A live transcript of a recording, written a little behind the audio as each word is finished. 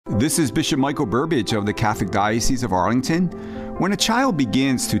This is Bishop Michael Burbidge of the Catholic Diocese of Arlington. When a child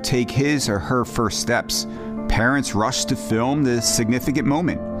begins to take his or her first steps, parents rush to film the significant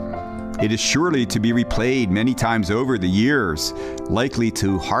moment. It is surely to be replayed many times over the years, likely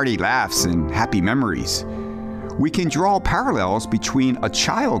to hearty laughs and happy memories. We can draw parallels between a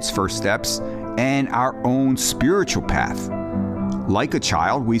child's first steps and our own spiritual path. Like a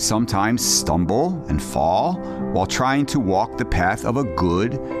child, we sometimes stumble and fall while trying to walk the path of a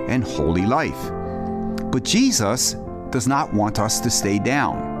good and holy life. But Jesus does not want us to stay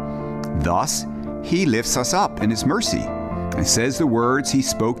down. Thus, He lifts us up in His mercy and says the words He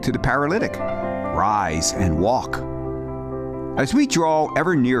spoke to the paralytic, "Rise and walk." As we draw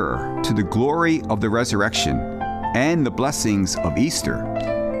ever nearer to the glory of the resurrection and the blessings of Easter,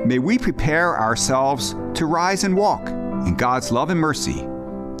 may we prepare ourselves to rise and walk in God's love and mercy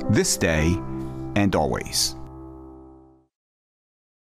this day and always.